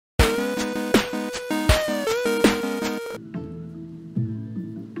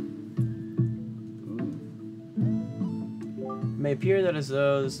may appear that as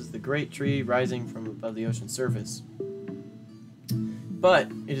though this is the great tree rising from above the ocean surface. But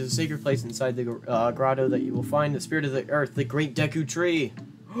it is a sacred place inside the grotto that you will find the spirit of the earth, the great Deku tree.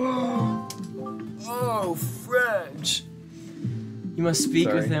 Oh, French! You must speak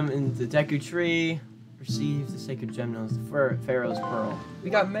with him in the Deku tree. Receive the sacred gem known as the Pharaoh's Pearl. We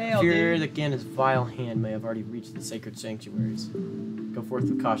got mail, Fear dude. that Ganon's vile hand may have already reached the sacred sanctuaries. Go forth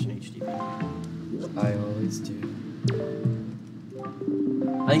with caution, HDB. I always do.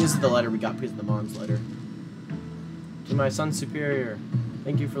 I think this is the letter we got because of the mom's letter. To my son superior,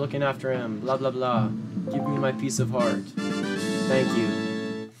 thank you for looking after him. Blah blah blah. Give me my peace of heart. Thank you.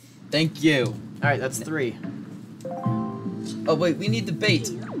 Thank you. All right, that's 3. Oh wait, we need the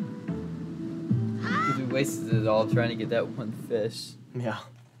bait. Because we wasted it all trying to get that one fish. Yeah.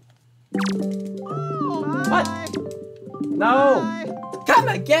 What? No! Come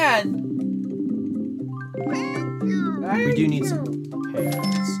again! We do need some pears.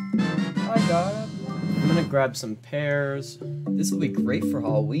 I got it. I'm gonna grab some pears. This will be great for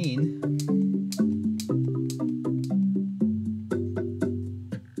Halloween.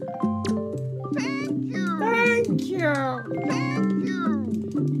 Thank you.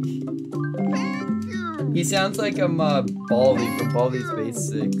 He sounds like Baldy from Baldi's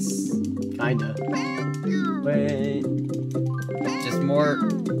Basics. Kinda. Wait. Just more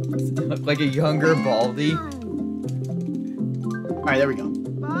like a younger Baldy. Alright, there we go.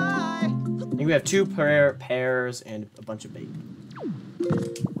 Bye. I think we have 2 pears and a bunch of bait.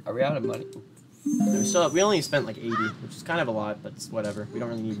 Are we out of money? We only spent like 80, which is kind of a lot, but it's whatever. We don't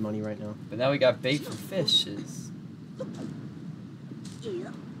really need money right now. But now we got bait for fishes.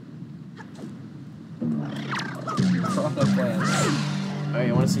 Piranha plants. Alright,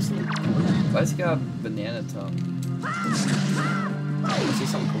 you wanna see something cool? Why does he got a banana tongue? Wanna see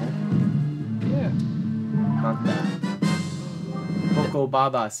something cool? Yeah. Not that. Coco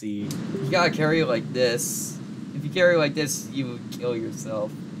Baba seed. You gotta carry it like this. If you carry it like this, you would kill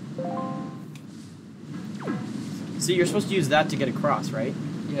yourself. See, you're supposed to use that to get across, right?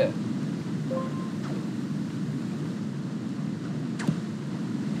 Yeah.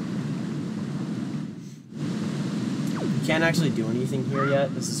 You can't actually do anything here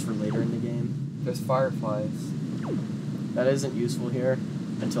yet. This is for later in the game. There's fireflies. That isn't useful here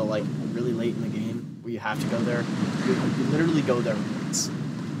until like really late in the game where you have to go there. You literally go there once.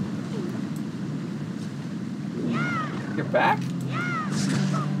 You're back?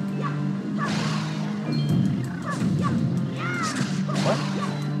 What?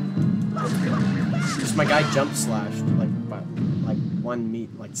 Just my guy jump slashed like by like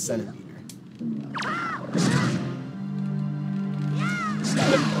 1 centimeter.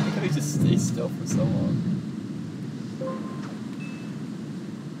 Why can't he just stay still for so long?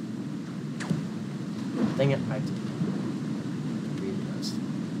 Dang it, I have to read the rest.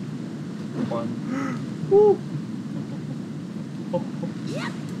 1. Woo!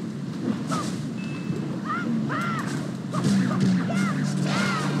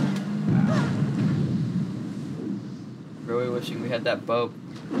 Really wishing we had that boat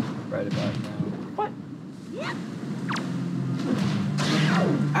right about now. What?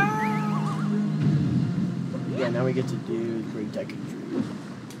 Yeah, now we get to do the Great Deku Tree.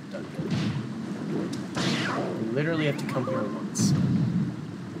 Dungeon. We literally have to come here once.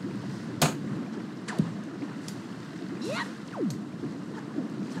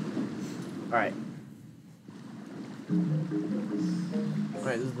 Alright.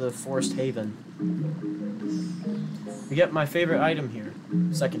 Alright, this is the Forest Haven. We get my favorite item here.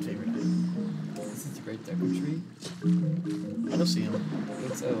 Second favorite item. This is a great Deku tree. I don't see him.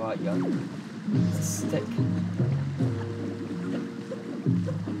 Looks a lot younger. It's a stick.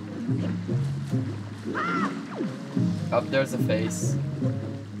 Oh, there's a face.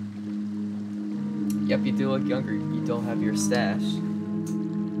 Yep, you do look younger. You don't have your stash.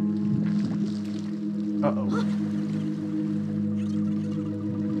 Uh-oh.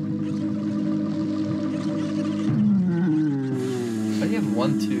 Why do you have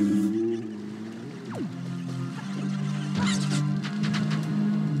 1 tooth?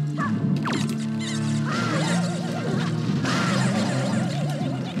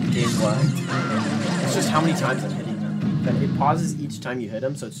 Game lagged. It's just how many times I'm hitting them. Then it pauses each time you hit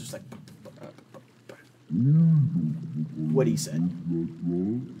them, so it's just like... What he said.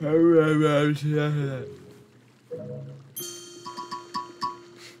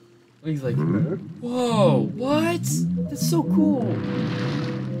 He's like, whoa, what? That's so cool.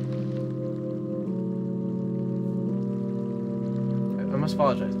 I must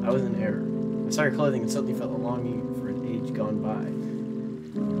apologize. I was in error. I saw your clothing and suddenly felt a longing for an age gone by.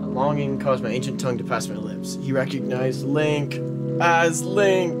 A longing caused my ancient tongue to pass my lips. He recognized Link. as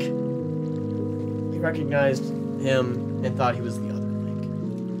Link. He recognized him and thought he was the other Link.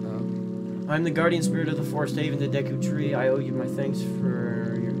 Oh. I'm the guardian spirit of the forest haven, the Deku Tree. I owe you my thanks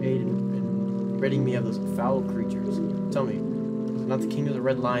for your aid in ridding me of those foul creatures. Tell me, was it not the king of the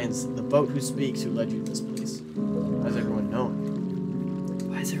Red Lions, the boat who speaks, who led you to this place? How does everyone know?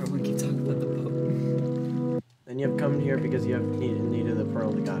 Why does everyone keep talking about the boat? Then you have come here because you have need of the pearl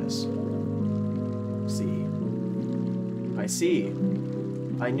of the goddess. See. I see.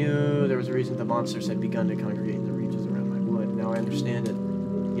 I knew there was a reason the monsters had begun to congregate in the regions around my wood. Now I understand it.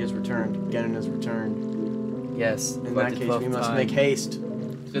 He has returned. Ganon has returned. Yes. In that case, we must make haste.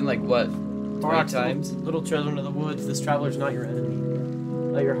 It's been like, what, 20 times? Little children of the woods, this traveler is not your enemy.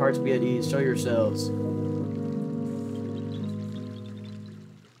 Let your hearts be at ease. Show yourselves.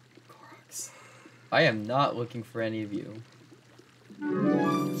 I am not looking for any of you.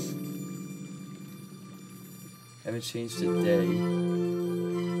 Haven't changed a day.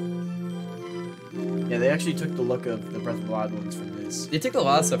 Yeah, they actually took the look of the Breath of the Wild ones from this. They took a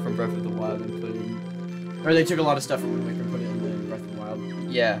lot of stuff from Breath of the Wild and put it in. Or they took a lot of stuff from Wind Waker and put it in the Breath of the Wild.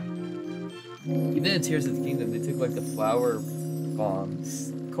 Yeah. Even in Tears of the Kingdom, they took like the flower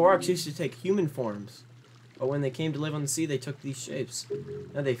bombs. Koroks used to take human forms. But when they came to live on the sea, they took these shapes.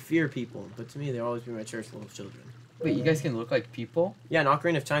 Now they fear people, but to me, they'll always be my cherished little children. Wait, you guys can look like people? Yeah, in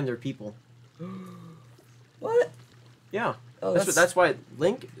Ocarina of Time, they're people. What? Yeah. Oh, That's why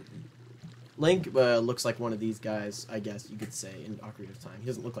Link looks like one of these guys, I guess you could say, in Ocarina of Time. He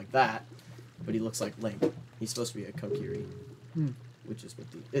doesn't look like that, but he looks like Link. He's supposed to be a Kokiri, which is what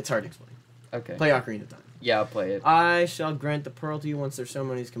it's hard to explain. Okay. Play Ocarina of Time. Yeah, I'll play it. I shall grant the pearl to you once their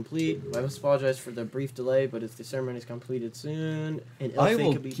ceremony is complete. I must apologize for the brief delay, but if the ceremony is completed soon, an ill I fate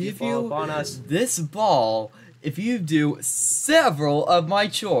will could be give befall you upon us. this ball if you do several of my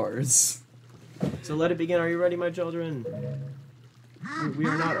chores. So let it begin. Are you ready, my children? We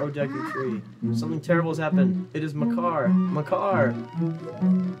are not Deku Tree. Something terrible has happened. It is Makar. Makar!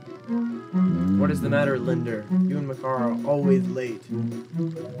 What is the matter, Linder? You and Makar are always late.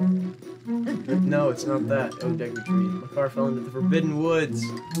 No, it's not that, Deku Tree. Makar fell into the Forbidden Woods.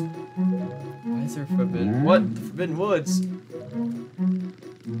 Why is there forbidden? What? The Forbidden Woods?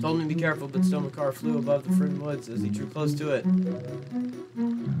 Told me to be careful, but still Makar flew above the Forbidden Woods as he drew close to it.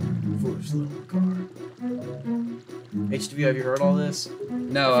 Foolish little Makar. HW, have you heard all this?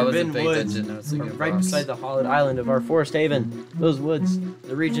 No, I wasn't paying attention. I was thinking Right beside the hollowed island of our forest haven. Those woods.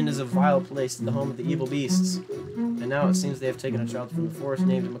 The region is a vile place, the home of the evil beasts. And now it seems they have taken a child from the forest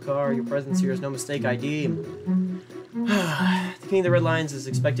named Makar. Your presence here is no mistake, I deem. The King of the Red Lions has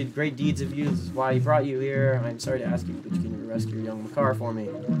expected great deeds of you. This is why he brought you here. I am sorry to ask you, but you can rescue your young Makar for me.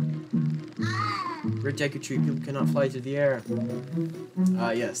 Great Deku Tree, people cannot fly through the air.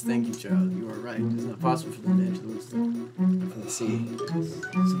 Yes, thank you, child. You are right. It is not possible for them to enter the woods from the sea.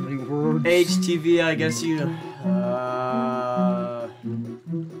 So many words. HTV, I guess you...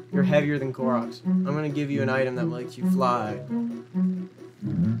 you're heavier than Koroks. I'm gonna give you an item that lets you fly.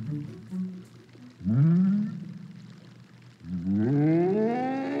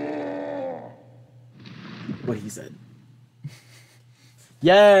 What he said.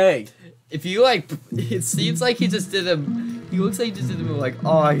 Yay! If you like, it seems like he just did him. He looks like he just did him like,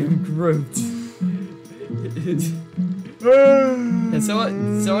 I am Groot. And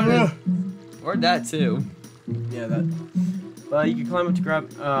someone has, or that too. Yeah, that. Well, you can climb up to grab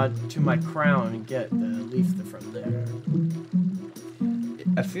to my crown and get the leaf from there.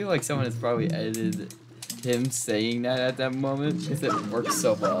 I feel like someone has probably edited him saying that at that moment because it works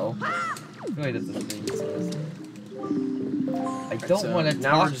so well. I feel like that's the thing he says. I don't want to talk.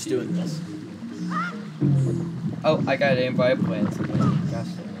 Now we're just to you. doing this. Oh, I got an invite plan. Gosh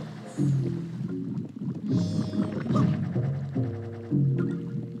dang it.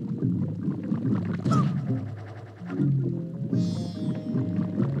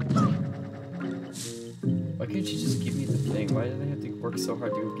 Why can't you just give me the thing? Why do they have to work so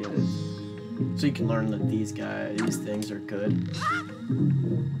hard to get it? So you can learn that these things are good.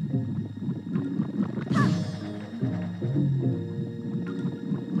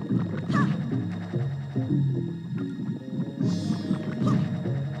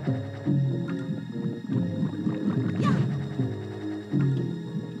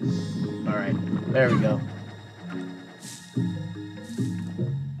 There we go.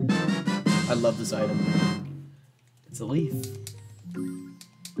 I love this item. It's a leaf.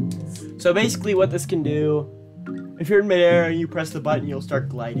 So basically what this can do, if you're in midair and you press the button, you'll start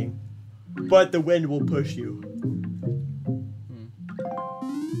gliding. But the wind will push you.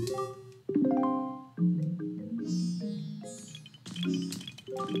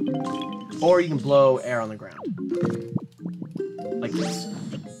 Or you can blow air on the ground. like this.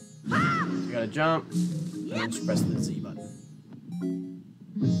 So you gotta jump, and then just press the Z button.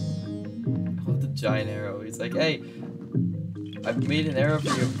 I love the giant arrow. He's like, hey, I've made an arrow for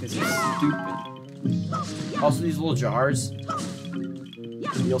you because you're stupid. Also, these little jars,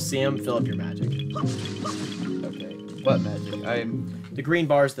 you'll see them, fill up your magic. Okay. What magic? The green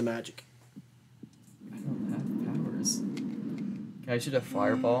bar is the magic. I don't have powers. Can I shoot a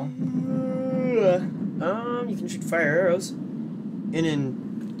fireball? You can shoot fire arrows. And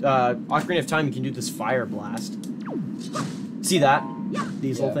in Ocarina of Time, you can do this fire blast. See that?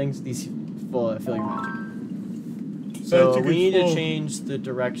 These little things? These fill your magic. So we need to change the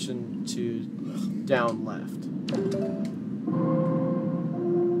direction to down left.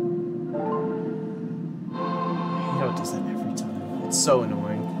 I hate how it does that every time. It's so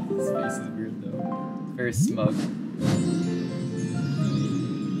annoying. His face is weird though. Very smug.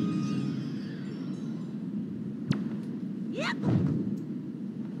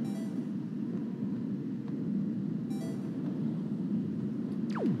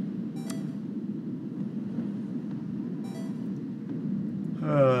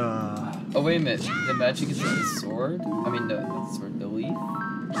 Oh wait a minute, the magic is in the sword? I mean the sword, the leaf?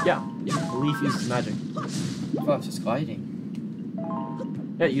 Yeah, the leaf uses magic. I thought it was just gliding.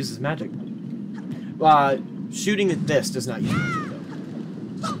 Yeah, it uses magic. Shooting at this does not use magic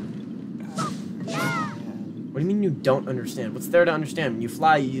though. What do you mean you don't understand? What's there to understand? When you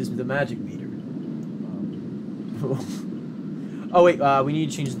fly, you use the magic meter. Oh wait, we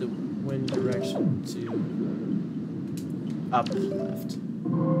need to change the wind direction to up and left.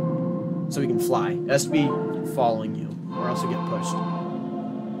 So we can fly. It has to be following you, or else you get pushed.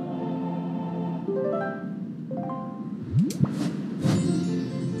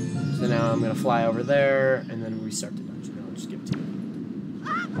 So now I'm gonna fly over there, and then restart the dungeon. I'll just give it to you.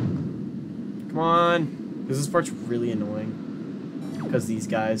 Come on! Because this part's really annoying. Because these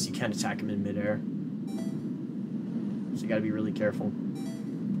guys, you can't attack them in midair. So you gotta be really careful.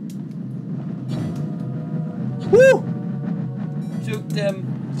 Woo! Shoot them!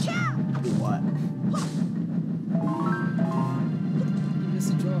 What? You missed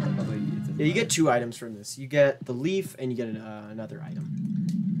a draw. Oh, wait, Yeah, you get 2 items from this. You get the leaf, and you get another item.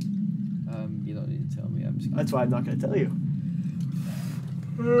 You don't need to tell me. I'm just. That's why I'm not going to tell you.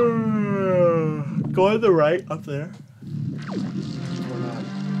 Go on the right, up there. Or not.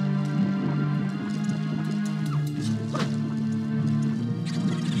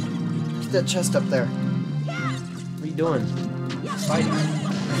 Get that chest up there. What are you doing? Fighting.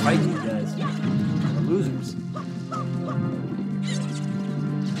 Fighting, you guys. We're losers.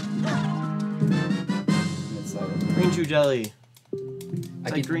 Green chew jelly.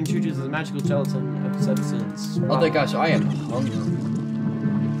 It's like green chew juice is a magical gelatin of 7 sins. Oh my gosh, I am hungry.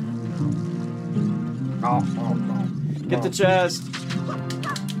 Get the chest.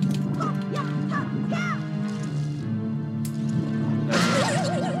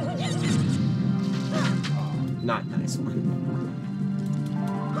 Not nice one.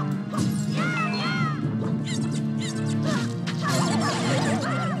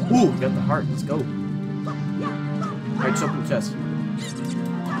 Ooh, got the heart. Let's go. Alright, just open the chest.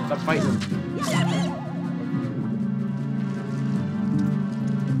 Stop fighting him.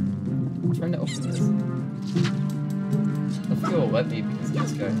 I'm trying to open this. I think it'll let me because of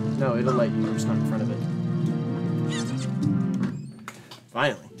this guy. No, it'll let you. You're just not in front of it.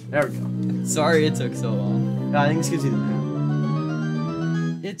 Finally. There we go. Sorry it took so long. I think this gives you the map.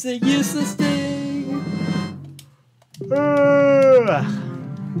 It's a useless thing! Give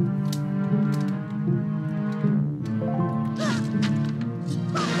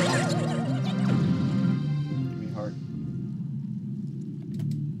me heart.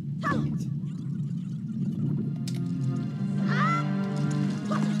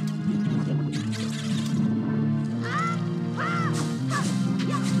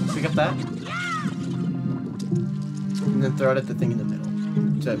 Pick up that. And then throw it at the thing in the middle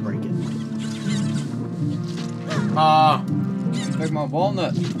to break it. Ah! Like my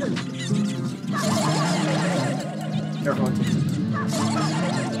walnut. Careful on top.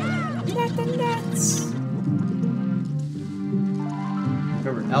 Not the nuts!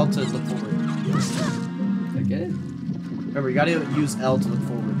 Remember, L to look forward. Did I get it? Remember, you gotta use L to look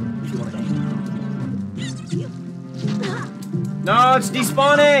forward if you want to aim. No, it's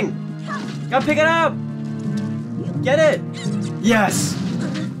despawning! Gotta pick it up! Get it! Yes!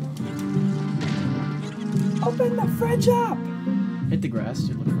 Open the fridge up! Hit the grass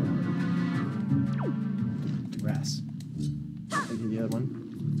to look forward. The grass. Maybe the other one.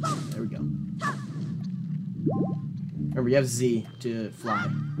 There we go. Remember, you have Z to fly.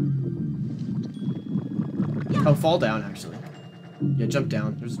 Oh, fall down, actually. Yeah, jump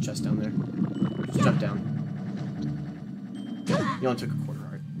down. There's a chest down there. Just jump down. You only took a quarter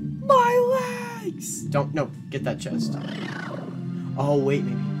heart. My legs! Don't, no, get that chest. Oh, wait,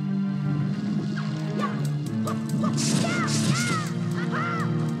 maybe.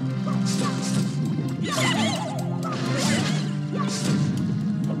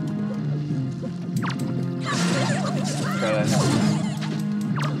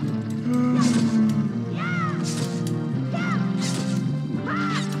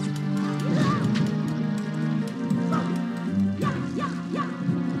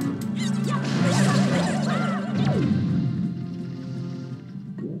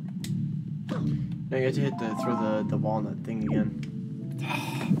 No, you have to hit throw the walnut thing again.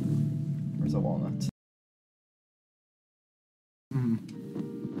 Where's the walnut?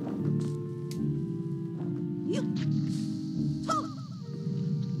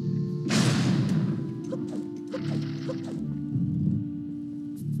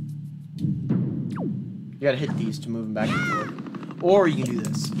 You gotta hit these to move them back and forth. Or you can do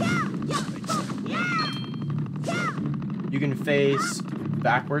this. You can face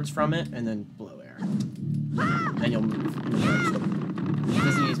backwards from it and then blow air. And you'll move in the direction.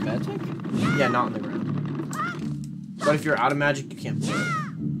 Does he use magic? Yeah, not on the ground. But if you're out of magic, you can't blow it.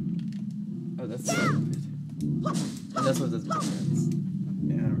 Oh, that's stupid. And that's what doesn't make sense.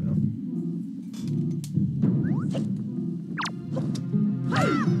 Yeah, I don't know.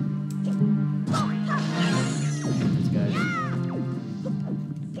 These guys.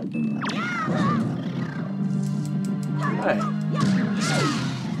 Hey.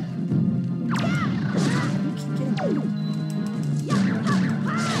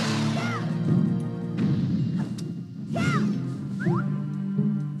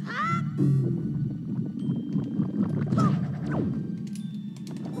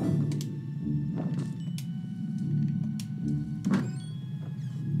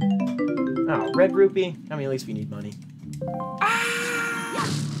 Oh, red rupee? I mean, at least we need money. Ah!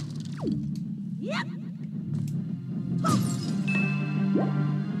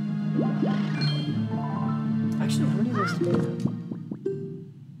 Actually, how many of those do we have?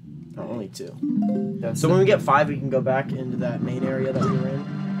 Oh, only 2. Yeah, So when we get 5, we can go back into that main area that we were in,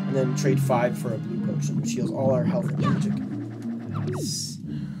 and then trade 5 for a blue potion, which heals all our health and magic. Nice.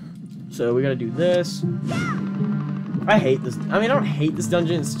 So we gotta do this. I hate this. I mean, I don't hate this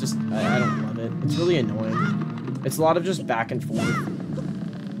dungeon. It's just I don't love it. It's really annoying. It's a lot of just back and forth.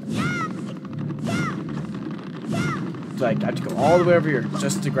 So I have to go all the way over here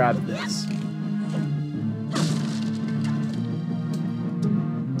just to grab this.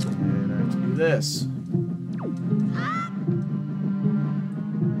 And I have to do this.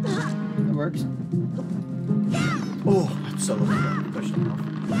 That works. Oh, I'm so lucky that pushed it off.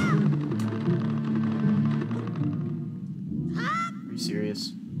 Are you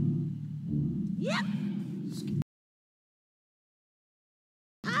serious? Yep.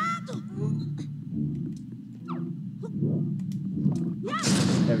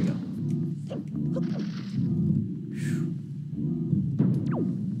 There we go.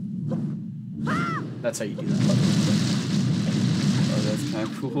 That's how you do that. Oh, that's kind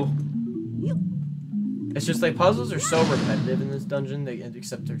of cool. It's just like puzzles are so repetitive in this dungeon,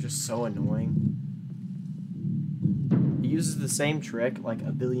 except they're just so annoying. He uses the same trick like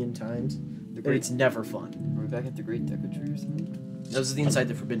a billion times, but it's never fun. Are we back at the Great Deku Tree or something? This is the inside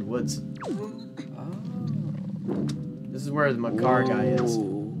the Forbidden Woods. Oh. This is where the Makar guy is.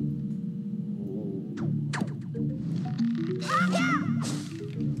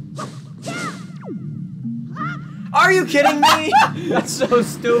 Are you kidding me? That's so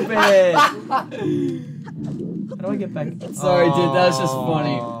stupid. How do I get back? Sorry, dude. That was just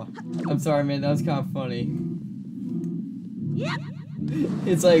funny. I'm sorry, man. That was kind of funny.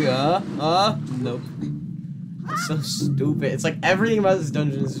 It's like, nope. It's so stupid. It's like everything about this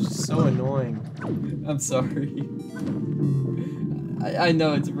dungeon is just so annoying. I'm sorry. I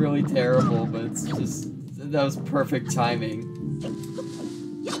know it's really terrible, but it's just, that was perfect timing.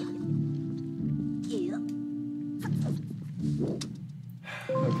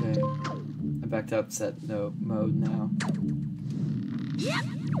 Okay. I'm back to upset mode now.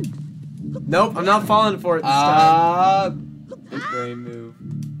 Nope, I'm not falling for it this time. Big brain move.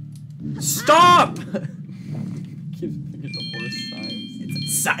 Stop! Keeps picking the worst signs. It's a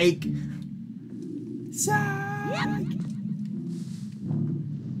psych. Psych.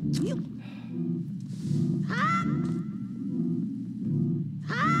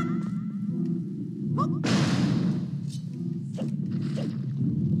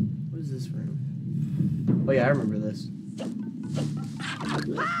 What is this room? Oh yeah, I remember this.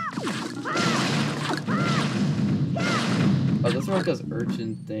 Oh, those Those are like those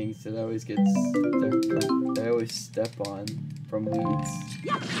urchin things that always that I always step on from weeds.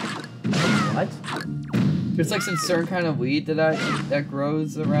 What? There's like some certain kind of weed that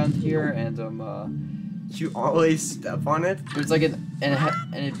grows around here, and You always step on it? there's like and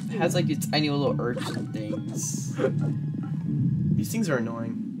it has like these tiny little urchin things. These things are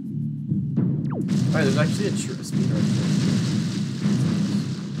annoying. Alright, there's actually a true speed right here.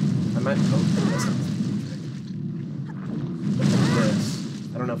 I might hope that's not this.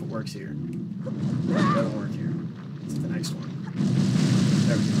 I don't know if it works here. It doesn't work here. It's the next one.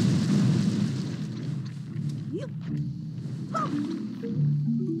 There we go.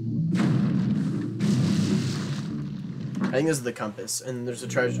 I think this is the compass, and there's a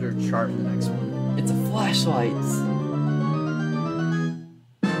treasure chart in the next one. It's a flashlight.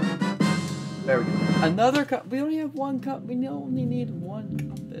 There we go. Another we only have one cup. We only need one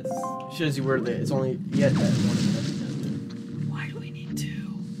compass. Shows you where it's only yet that one in every dungeon. Why do we need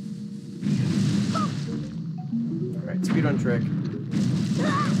two? Alright, speedrun trick.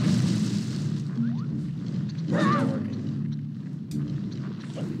 Not working.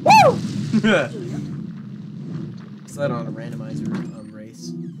 Woo! Set on a randomizer race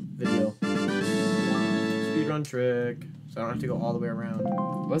video. Speedrun trick. So I don't have to go all the way around.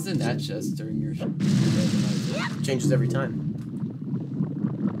 Wasn't that just during your randomizer? Changes every time.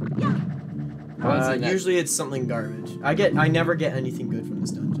 Usually it's something garbage. I never get anything good from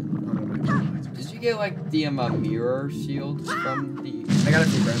this dungeon. I don't know my randomizer. Did you get like the mirror shield from the? I got it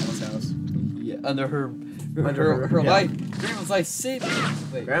from Grandma's house. Yeah, under her yeah. life. Grandma's life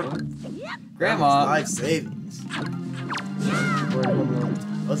savings. Wait, Grandma? what? Grandma's life savings.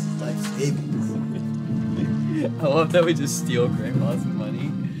 What's life savings? I love that we just steal Grandma's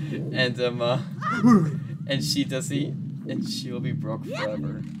money, and and she doesn't, and she'll be broke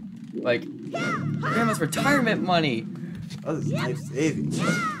forever. Like Grandma's retirement money. Oh, this is life savings.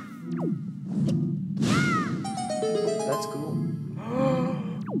 That's cool.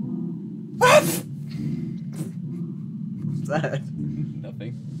 What's that?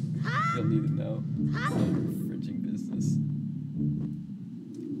 Nothing. You'll need to know. It's none of your fridging business.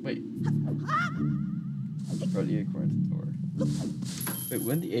 Wait. Throw the acorn at the door. Wait,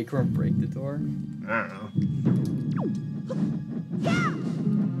 wouldn't the acorn break the door? I don't know.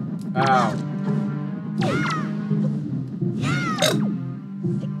 Ow.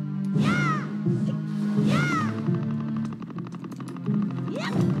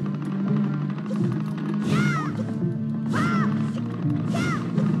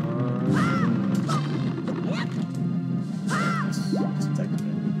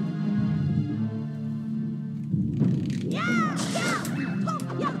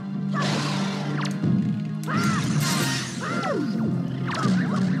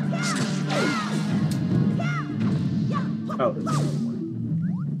 Oh, there's another one.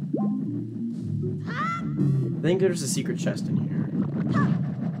 I think there's a secret chest in here.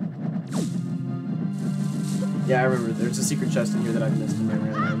 Yeah, I remember. There's a secret chest in here that I've missed in my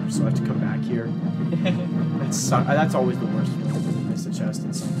randomizer, so I have to come back here. That's always the worst feeling, when you miss a chest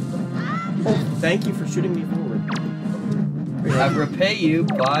and something. Oh, thank you for shooting me forward. I repay you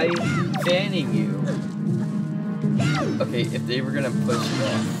by fanning you. Okay, if they were gonna push it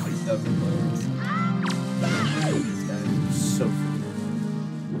off, that would be hilarious. These guys are so freaking.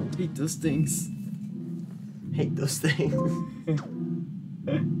 I hate those things. Hate those things.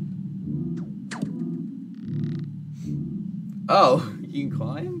 Oh, you can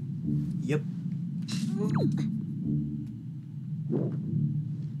climb? Yep.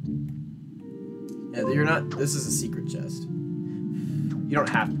 Yeah, you're not. This is a secret chest. You don't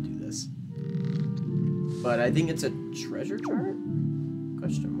have to do this. But I think it's a treasure chart?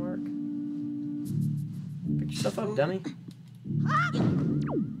 Question mark. Pick yourself up, dummy.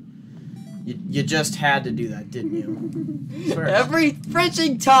 You just had to do that, didn't you? Swear. Every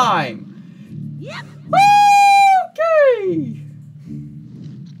freaking time! Yep. Okay!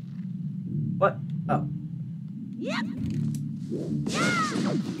 What? Oh. Yep.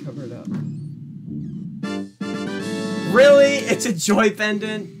 Cover it up. Really? It's a joy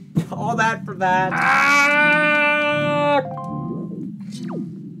pendant? All that for that? Ah!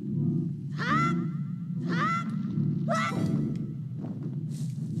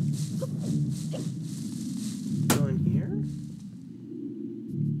 Go in here?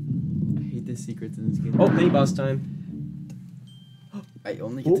 I hate the secrets in this game. Oh, mini boss time. I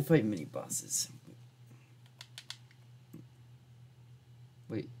only get to fight mini bosses.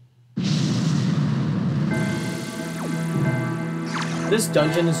 Wait. This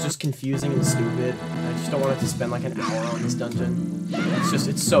dungeon is just confusing and stupid. I just don't want to spend like an hour on this dungeon.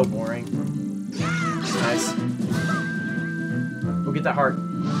 It's so boring. Nice. Go get that heart.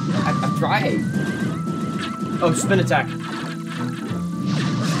 I'm trying. Oh, spin attack. Nice.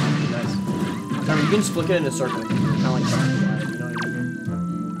 Remember, you can just flick it in a circle. Kind of like that. You know what I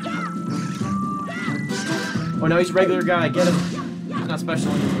mean? Oh, now he's a regular guy. Get him. He's not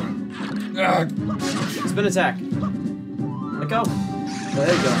special anymore. Spin attack. Let go. Oh,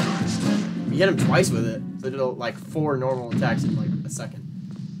 there you go. You hit him twice with it. So it did like 4 normal attacks in like a second.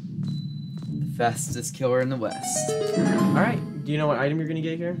 The fastest killer in the West. Alright. Do you know what item you're going to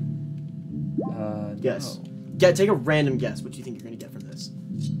get here? Guess. No. Take a random guess. What do you think you're going to get from this?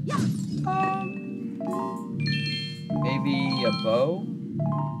 Maybe a bow?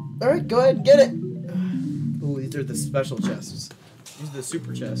 Alright, go ahead and get it. Ooh, these are the special chests. These are the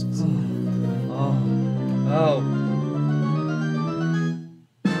super chests. Oh.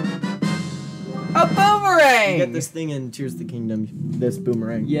 A boomerang! You get this thing in Tears of the Kingdom, this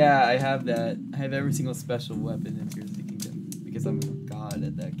boomerang. Yeah, I have that. I have every single special weapon in Tears of the Kingdom because I'm a god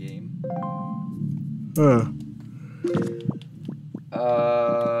at that game.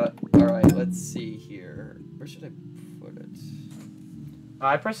 Alright, let's see here. Where should I put it?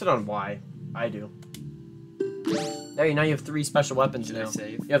 I press it on Y. I do. There, now you have 3 special weapons Should now. I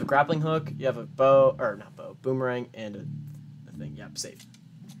save? You have a grappling hook, you have a bow, or not bow, boomerang, and a thing. Yep, save.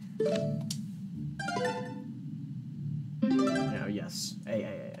 Now, yes.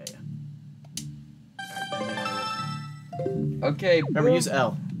 Okay, Remember, boom. use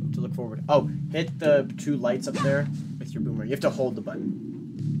L to look forward. Oh, hit the 2 lights up there with your boomerang. You have to hold the button.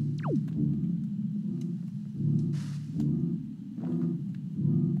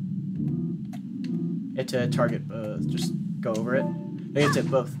 Hit to target, just go over it. No, you have to hit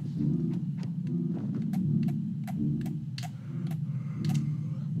both.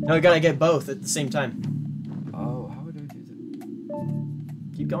 No, you gotta get both at the same time. Oh, how would I do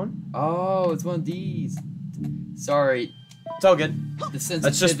that? Keep going. Oh, it's one of these. Sorry. It's all good. The sensitivity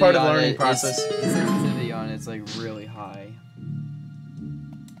That's just part of the on learning it process. the sensitivity on it's like really high.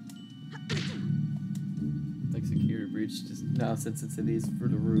 Like security breach, just now sensitivity is for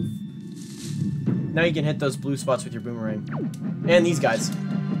the roof. Now you can hit those blue spots with your boomerang. And these guys.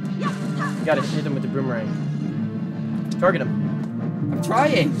 You gotta hit them with the boomerang. Target them. I'm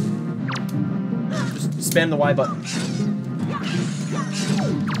trying. Just spam the Y button.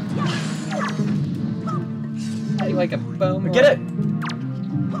 Like a boomerang. Get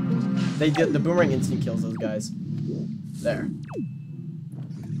it! The boomerang instant kills those guys. There.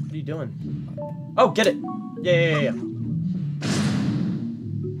 What are you doing? Oh, get it! Yeah.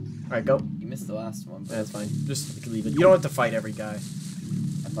 Alright, go. You missed the last one. But That's fine. Just leave it. You don't have to fight every guy.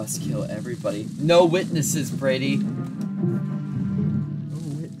 I must kill everybody. No witnesses, Brady. No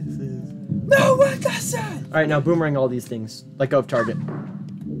witnesses. No witnesses! Alright, now boomerang all these things. Let go of target. Okay.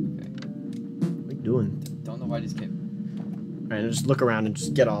 What are you doing? Don't know why I just came. Alright, now just look around and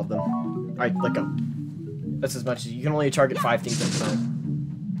just get all of them. Alright, let go. That's as much as you can only target 5 things at a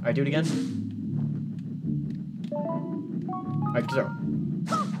time. Alright, do it again. Alright, zero.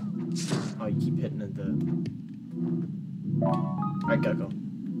 Oh, you keep hitting at the... Alright, gotta go.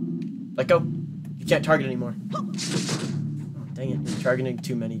 Let go. You can't target anymore. Oh, dang it. You're targeting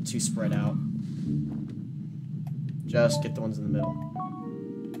too many, too spread out. Just get the ones in the middle.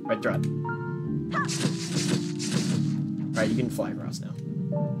 Alright, throw it. Alright, you can fly across now.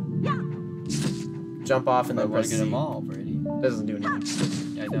 Jump off and I then want press to get Z. them all, Brady. That doesn't do anything.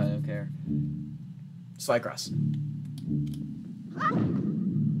 Yeah, I know, I don't care. Just fly across.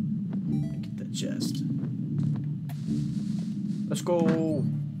 Get that chest. Let's go.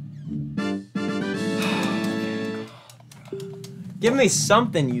 Give me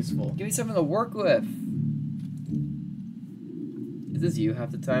something useful. Give me something to work with. Is this you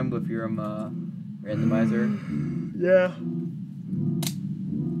half the time with your randomizer? Yeah.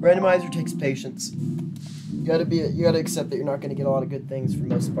 Randomizer takes patience. You gotta accept that you're not gonna get a lot of good things for the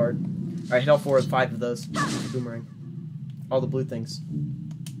most part. Alright, hit all 4 with 5 of those. Boomerang. All the blue things.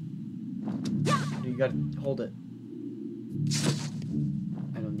 You gotta hold it.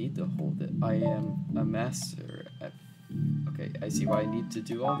 I don't need to hold it. I am a master at... Okay, I see why I need to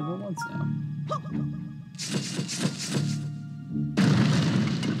do all of them at once now.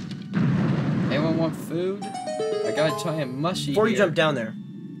 Anyone want food? I got a giant mushy Before you here. jump down there.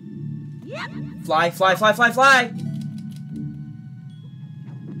 Fly, fly, fly, fly, fly!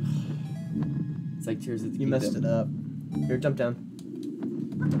 It's like Tears of the You Kingdom. messed it up. Here, jump down.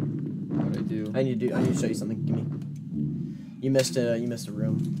 What do I do? I need to show you something. Give me. You missed a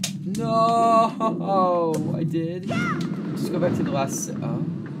room. No, I did. Just go back to the last. Oh.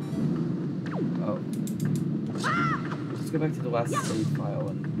 Just go back to the last save file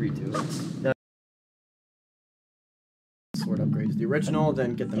and redo it. Sword upgrades the original,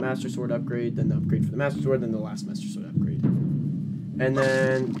 then get the Master Sword upgrade, then the upgrade for the Master Sword, then the last Master Sword upgrade. And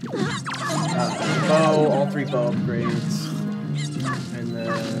then bow, all 3 bow upgrades. And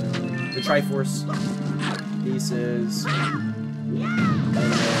then the Triforce pieces. And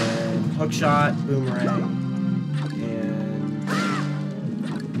then hookshot, boomerang, and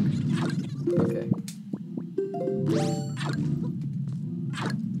Okay.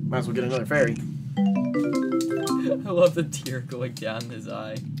 might as well get another fairy. I love the tear going down his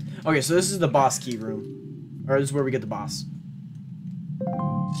eye. Okay, so this is the boss key room. Or this is where we get the boss.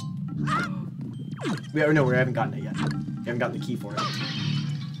 We haven't gotten it yet. We haven't gotten the key for it.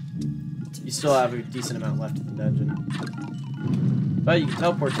 You still have a decent amount left in the dungeon. But you can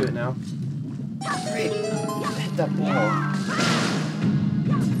teleport to it now. Great. Hit that ball.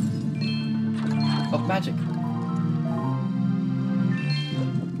 Oh, magic.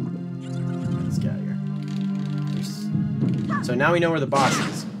 Let's get out of here. So now we know where the boss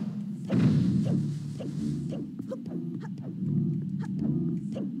is.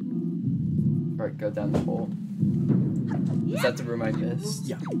 Alright, go down the hole. Is that the room I missed?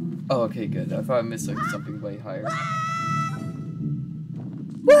 Yeah. Oh, okay, good. I thought I missed like something way higher.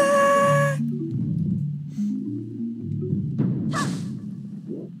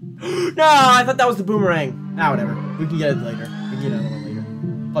 No, I thought that was the boomerang. Ah, whatever. We can get it later. We can get another one later.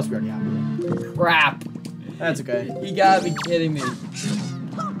 Plus, we already have it. Crap! That's okay. You gotta be kidding me.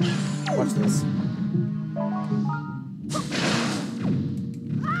 Watch this.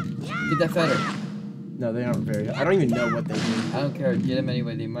 Get that feather. No, they aren't very. I don't even know what they do. I don't care. Get him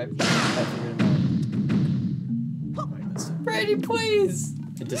anyway. They might have figured him Oh, I missed it. out. Brady, please!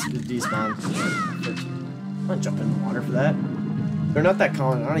 It despawned. I'm not jumping in the water for that. They're not that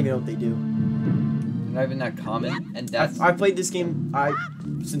common. I don't even know what they do. They're not even that common, and that's... I've played this game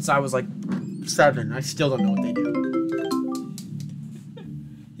since I was like 7. I still don't know what they do.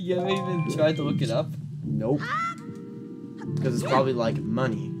 You haven't even tried to look it up? Nope. Because it's probably like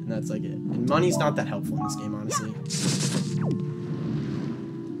money, and that's like it. And money's not that helpful in this game, honestly.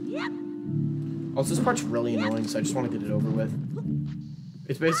 Also, this part's really annoying, so I just want to get it over with.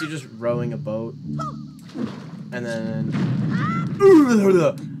 It's basically just rowing a boat, and then...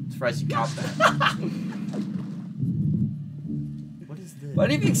 I'm surprised you caught that. What is this? Why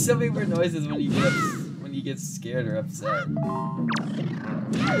do you make so many weird noises when you get scared or upset?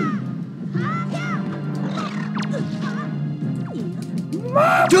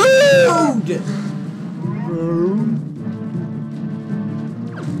 Dude!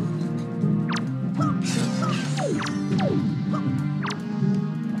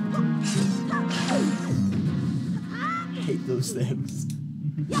 I hate those things.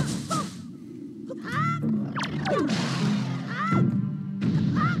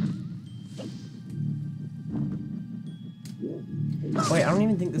 Wait, I don't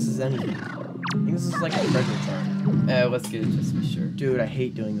even think this is anything. I think this is like a treasure chart. Let's get it just to be sure. Dude, I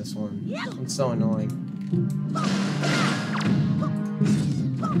hate doing this one. It's so annoying.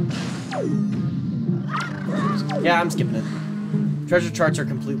 Yeah, I'm skipping it. Treasure charts are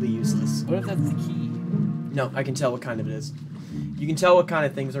completely useless. What if that's the key? No, I can tell what kind of it is. You can tell what kind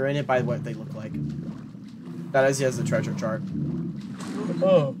of things are in it by what they look like. That is, he has the treasure chart.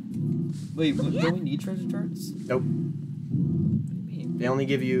 Oh. Wait, don't we need treasure charts? Nope. What do you mean? They only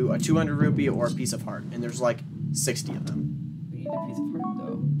give you a 200 rupee or a piece of heart, and there's like 60 of them. We need a piece of heart,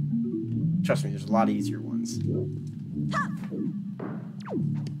 though. Trust me, there's a lot of easier ones.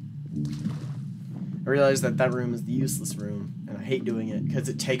 I realized that that room is the useless room, and I hate doing it because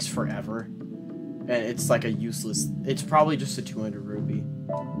it takes forever. And it's like a useless... It's probably just a 200 rupee.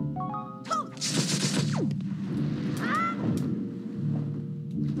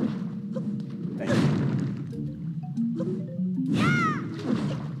 Thank you.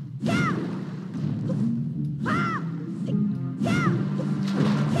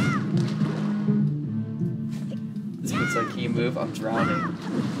 This looks like key move. I'm drowning.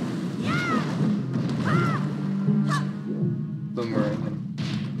 Boomerang him.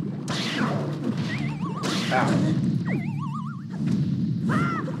 Ow.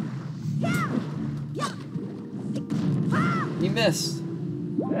 You missed.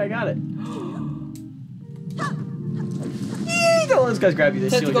 Yeah, I got it. Yee, don't let those guys grab you. They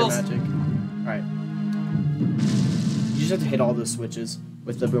steal your Tentacles. magic. Alright. You just have to hit all those switches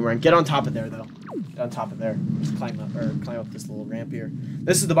with the boomerang. Get on top of there, though. Get on top of there. Just climb up this little ramp here.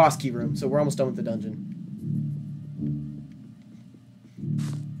 This is the boss key room, so we're almost done with the dungeon.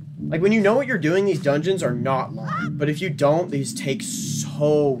 Like, when you know what you're doing, these dungeons are not long. But if you don't, these take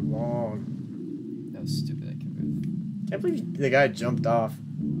so long. That was stupid. I can move. Can't believe the guy jumped off.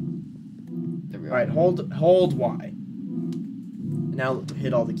 There we go. Alright, hold Y. Now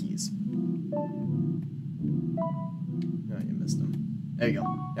hit all the keys. No, you missed them. There you go.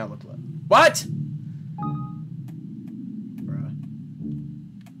 Now look what. What? Bruh.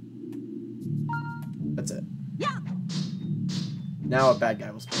 That's it. Yeah. Now a bad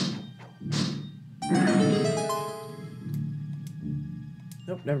guy will spawn.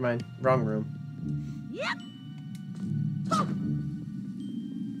 Nope, never mind. Wrong room. Yep.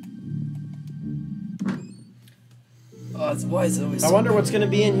 Oh, that's why it's always. I wonder what's gonna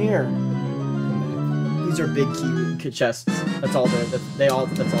be in here. These are big key chests. That's all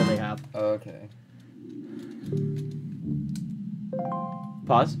that's all they have. Okay.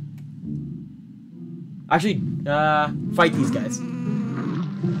 Pause. Actually, fight these guys.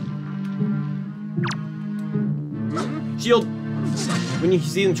 Shield. When you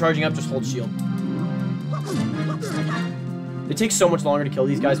see them charging up, just hold shield. It takes so much longer to kill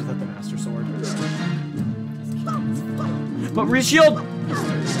these guys without the Master Sword. But re-shield!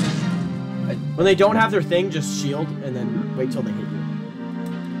 When they don't have their thing, just shield and then wait till they hit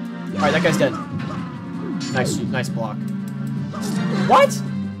you. Alright, that guy's dead. Nice block. What?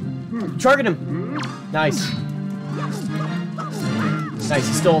 Target him. Nice. Nice,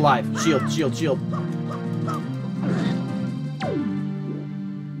 he's still alive. Shield.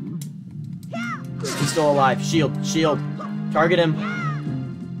 He's still alive. Shield. Target him.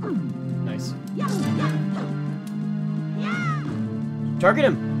 Nice. Target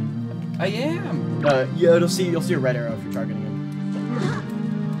him. I am. Yeah, you'll see a red arrow if you're targeting him.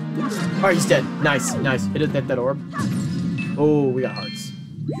 Alright, he's dead. Nice. Hit that orb. Oh, we got hearts.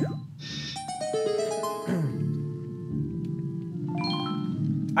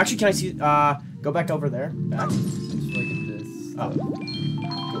 Actually, can I see? Go back over there. Back. Just look at this. Oh.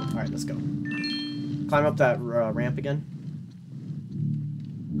 Cool. Alright, let's go. Climb up that ramp again.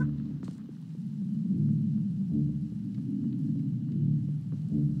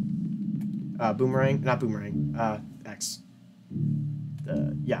 Boomerang. Not boomerang. X.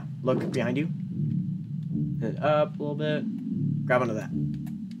 Yeah. Look behind you. And up a little bit. Grab onto that.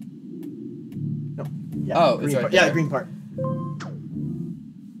 No. Yeah. Oh, green it's right part. there. Yeah, the green part.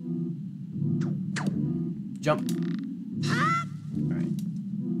 Jump. Alright.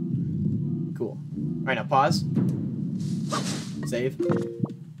 Cool. Alright, now pause. Save.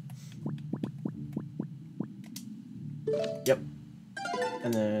 Yep.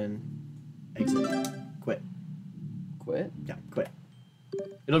 And then exit. Quit. Quit? Yeah, quit.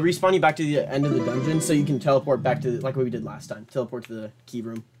 It'll respawn you back to the end of the dungeon so you can teleport back to, like what we did last time. Teleport to the key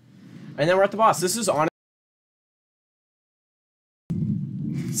room. And then we're at the boss. This is on.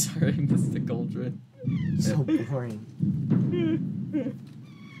 Sorry, I missed the cauldron. So boring.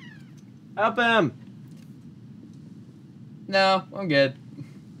 Help him! No, I'm good.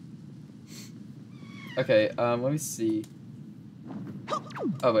 Okay, let me see.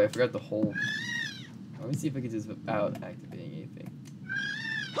 Oh wait, I forgot the whole. Let me see if I can do this without activating anything.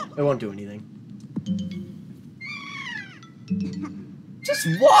 It won't do anything. Just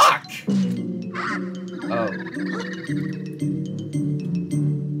walk! Oh.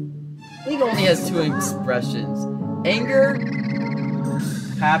 Link only has two expressions. Anger,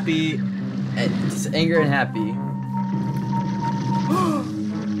 Happy. and just anger and happy.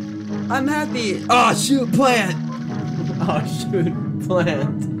 I'm happy! Oh, shoot, plant! Oh, shoot.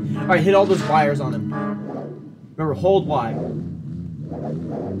 Plant. Alright, hit all those wires on him. Remember, hold Y.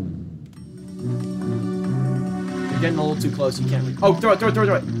 You're getting a little too close. You can't. Oh, throw it.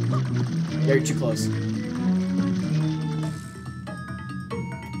 Yeah, you're too close.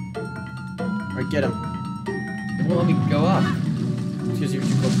 Alright, get him. It won't let me go up. It's because you're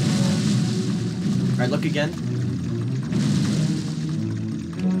too close to the wall. Alright, look again.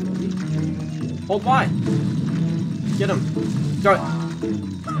 Hold Y. Get him. Throw it.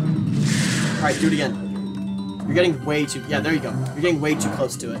 Alright, do it again. You're getting way too. Yeah, there you go. You're getting way too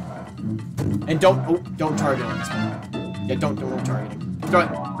close to it. And don't target on this one. Yeah, don't target him. Throw it.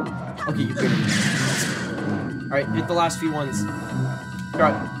 Okay, you good. Alright, hit the last few ones. Throw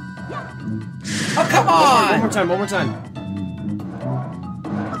it. Oh, come on! One more time.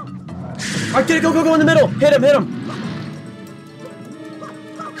 Alright, get it, go in the middle! Hit him!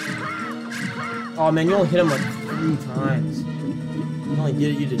 Oh man, you only hit him like 3 times.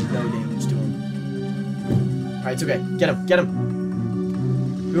 You did no damage to him. Alright, it's okay. Get him!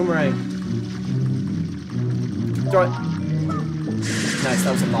 Boomerang. Throw it. Nice,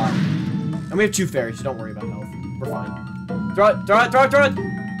 that was a lot. And we have 2 fairies, so don't worry about health. We're fine. Throw it! I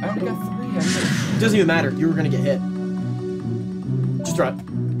only got 3. It doesn't even matter. You were gonna get hit. Just throw it.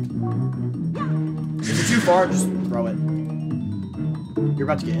 If you're too far, just throw it. You're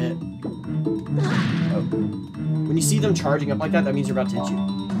about to get hit. Oh. When you see them charging up like that, that means you're about to hit you.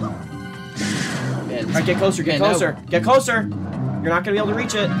 Man, Alright, get closer, get closer, get closer! You're not gonna be able to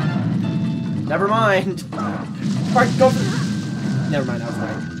reach it. Never mind. Alright, go for Never mind, I was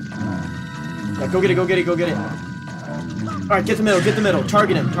right. Yeah, go get it, go get it, go get it. Alright, get the middle, get the middle.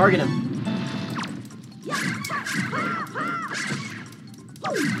 Target him, target him.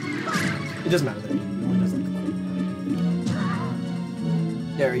 It doesn't matter.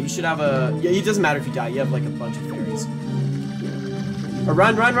 There, you should have a... Yeah, it doesn't matter if you die. You have, like, a bunch of fairies. Oh,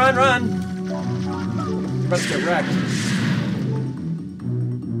 run, run, run, run! You're about to get wrecked.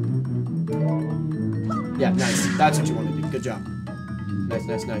 Yeah, nice. That's what you want to do. Good job. Nice,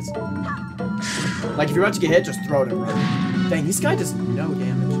 nice, nice. Like, if you're about to get hit, just throw it and run. Dang, this guy does no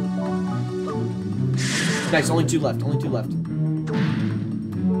damage. Nice, only 2 left. Only 2 left.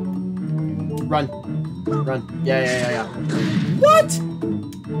 Run. Run. Yeah, yeah, yeah, yeah. What?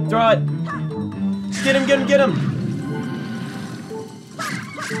 Throw it. Get him, get him, get him.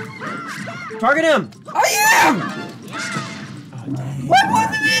 Target him. I am! Oh, dang. What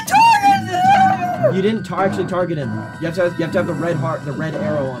wasn't it targeted? You didn't actually target him. You have to have the red heart, the red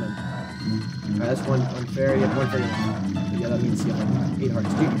arrow on him. Alright, that's one fairy. You have 1 fairy left. Yeah, that means you have 8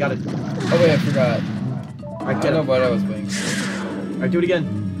 hearts. Dude, you got it. Oh wait, I forgot. Alright, I get don't know him. what I was waiting for. Alright, do it again.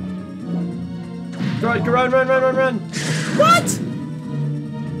 Throw it, run, run, run, run, run. What?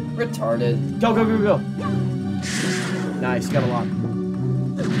 Retarded. Go, go, go, go. Nice, you got a lot.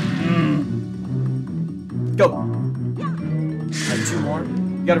 Go. Alright, 2 more.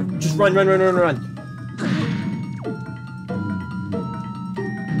 You gotta just run, run, run, run, run.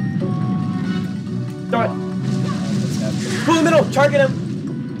 Throw it. Pull in the middle. Target him.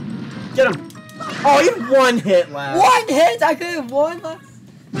 Get him. Oh, you had 1 hit left. 1 hit? I could have won last.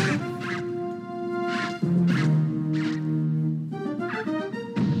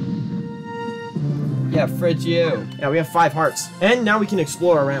 Yeah, fridge you. Yeah, we have 5 hearts. And now we can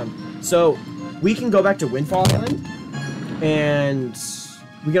explore around. So, we can go back to Windfall Island. And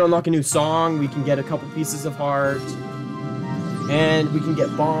we can unlock a new song. We can get a couple pieces of heart. And we can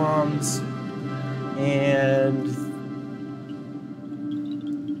get bombs. And...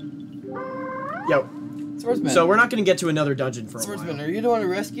 Yo. Swordsman. So, we're not going to get to another dungeon for a Swordsman, while. are you the one to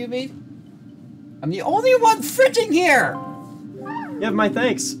rescue me? I'm the only one fridging here! You have my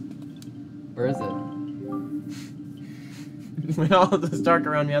thanks. Where is it? When all of this dark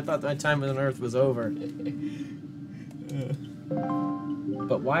around me, I thought my time on Earth was over.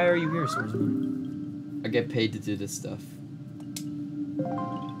 But why are you here, Swordsman? I get paid to do this stuff.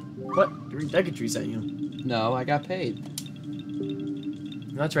 What? Your Deku sent you. No, I got paid.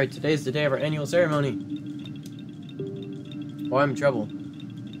 That's right, today's the day of our annual ceremony. Oh, I'm in trouble.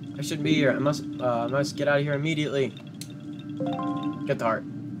 I shouldn't be here. I must get out of here immediately. Get the heart.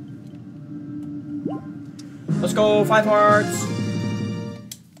 Let's go, 5 hearts!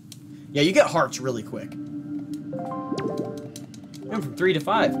 Yeah, you get hearts really quick. Went from 3 to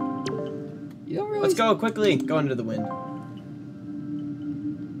 5. You don't really... Let's go, quickly! Go into the wind.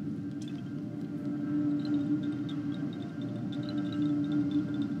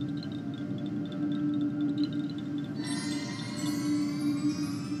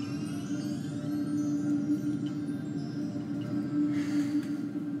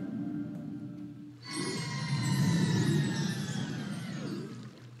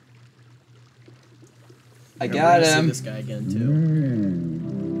 I got See him. this guy again too.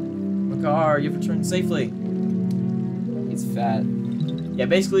 Makar, you've returned safely. He's fat. Yeah,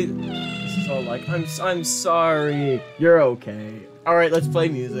 basically, this is all like, I'm sorry. You're okay. All right, let's play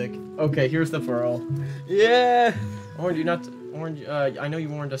music. Okay, here's the pearl. Yeah. I warned you not to. I know you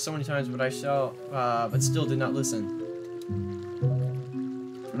warned us so many times, but but still did not listen.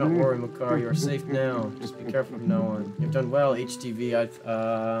 Do not worry, Makar. You are safe now. Just be careful of no one. You've done well,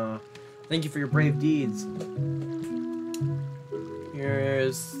 HTV. Thank you for your brave deeds.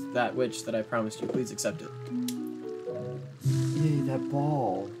 Here's that witch that I promised you. Please accept it. Yay, that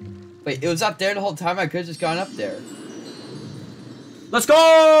ball. Wait, it was up there the whole time? I could have just gone up there. Let's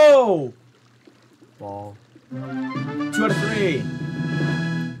go! Ball. 2 out of 3.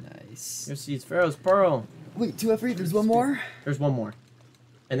 Nice. Here's Seeds Pharaoh's Pearl. Wait, 2 out of 3? There's one more? There's one more.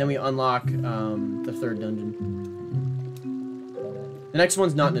 And then we unlock the 3rd dungeon. The next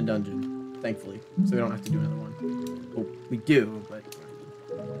one's not in a dungeon, thankfully. So we don't have to do another one. Well, we do, but...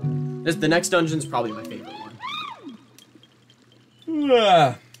 the next dungeon's probably my favorite one.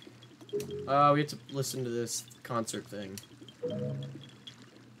 Yeah. We have to listen to this concert thing.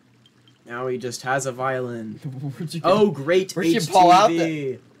 Now he just has a violin. Where'd you Oh, great Where'd you HTV. pull out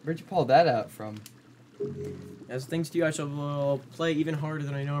Where'd you pull that out from? As thanks to you, I shall play even harder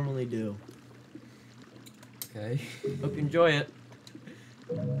than I normally do. Okay. Hope you enjoy it.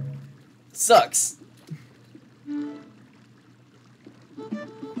 Sucks.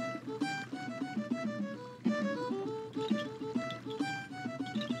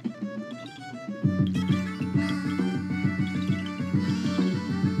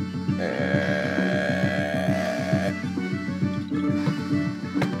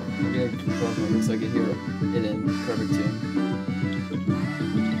 So I can hear it in perfect tune.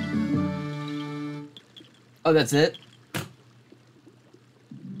 Oh, that's it?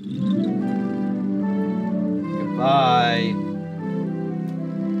 Goodbye.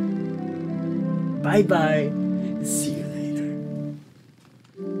 Bye-bye. See you later.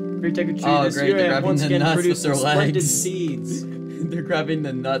 Great Deku Tree, Oh, this great, year they're I have grabbing once the again nuts with produced their some splendid legs. seeds. They're grabbing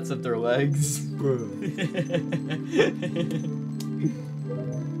the nuts of their legs.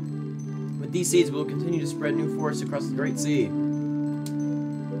 With these seeds, we will continue to spread new forests across the Great Sea.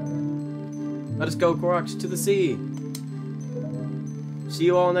 Let us go, Koroks, to the sea. See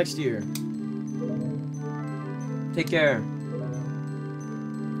you all next year. Take care.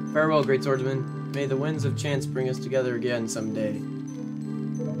 Farewell, great swordsman. May the winds of chance bring us together again someday.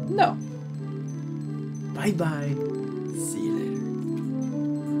 No. Bye-bye. See you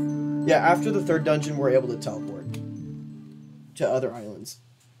later. Yeah, after the third dungeon, we're able to teleport to other islands.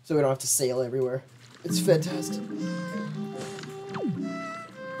 So we don't have to sail everywhere. It's fantastic.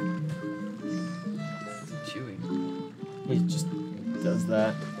 Chewing. He just does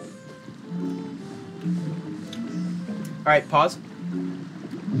that. Alright, pause.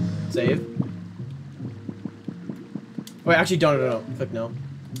 Save. Wait, actually, no. Click no.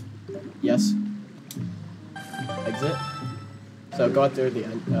 Yes. Exit. So go out there, the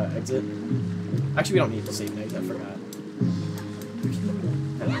exit. Actually, we don't need to save next, I forgot.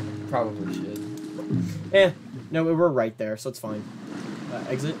 Probably should. No, we're right there, so it's fine.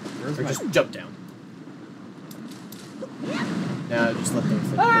 Exit. Where's Or my- just jump down. Now just let the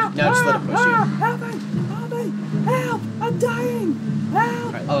thing now just let it push you. Help me! Help me! Help! I'm dying! Help!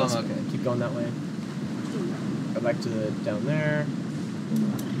 Alright, Oh, let's okay. keep going that way. Go back to the down there.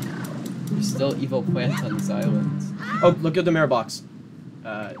 There's still evil plants on this island. Oh, look at the mirror box.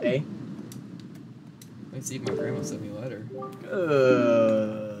 A. Let me see if my grandma sent me a letter.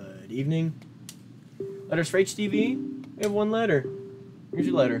 Good evening. Letters for HTV? We have one letter. Here's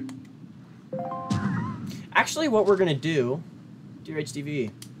your letter. Actually, what we're gonna do, dear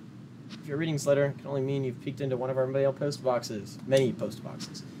HTV, if you're reading this letter, it can only mean you've peeked into one of our mail post boxes. Many post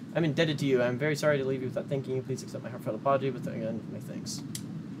boxes. I'm indebted to you. I'm very sorry to leave you without thanking you. Please accept my heartfelt apology, but again, my thanks.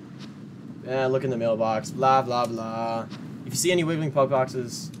 Look in the mailbox. Blah blah blah. If you see any wiggling post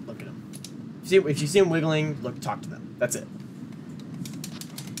boxes, look at them. If you see them wiggling, talk to them. That's it.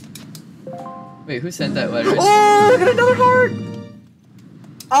 Wait, who sent that letter? Oh, look at another heart!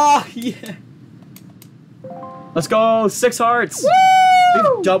 Oh, yeah. Let's go! 6 hearts!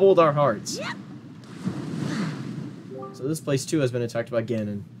 Woo! We've doubled our hearts. So this place too has been attacked by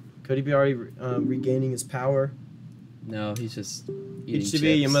Ganon. Could he be already regaining his power? No, he's just eating HTV, chips.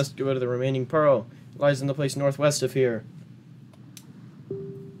 you must go to the remaining pearl. It lies in the place northwest of here.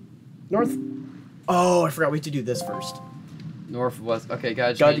 North? Oh, I forgot we have to do this first. Northwest. Okay,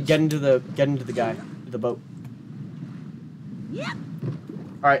 gotta Got to change. get into the guy, the boat. Yep.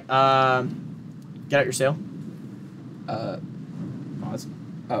 All right, get out your sail. Pause.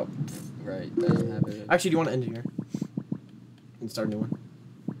 Oh, right. I don't have it. Actually, do you want to end it here and start a new one?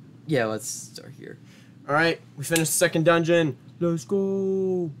 Yeah, let's start here. All right, we finished the second dungeon. Let's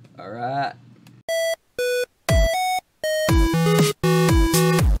go. All right.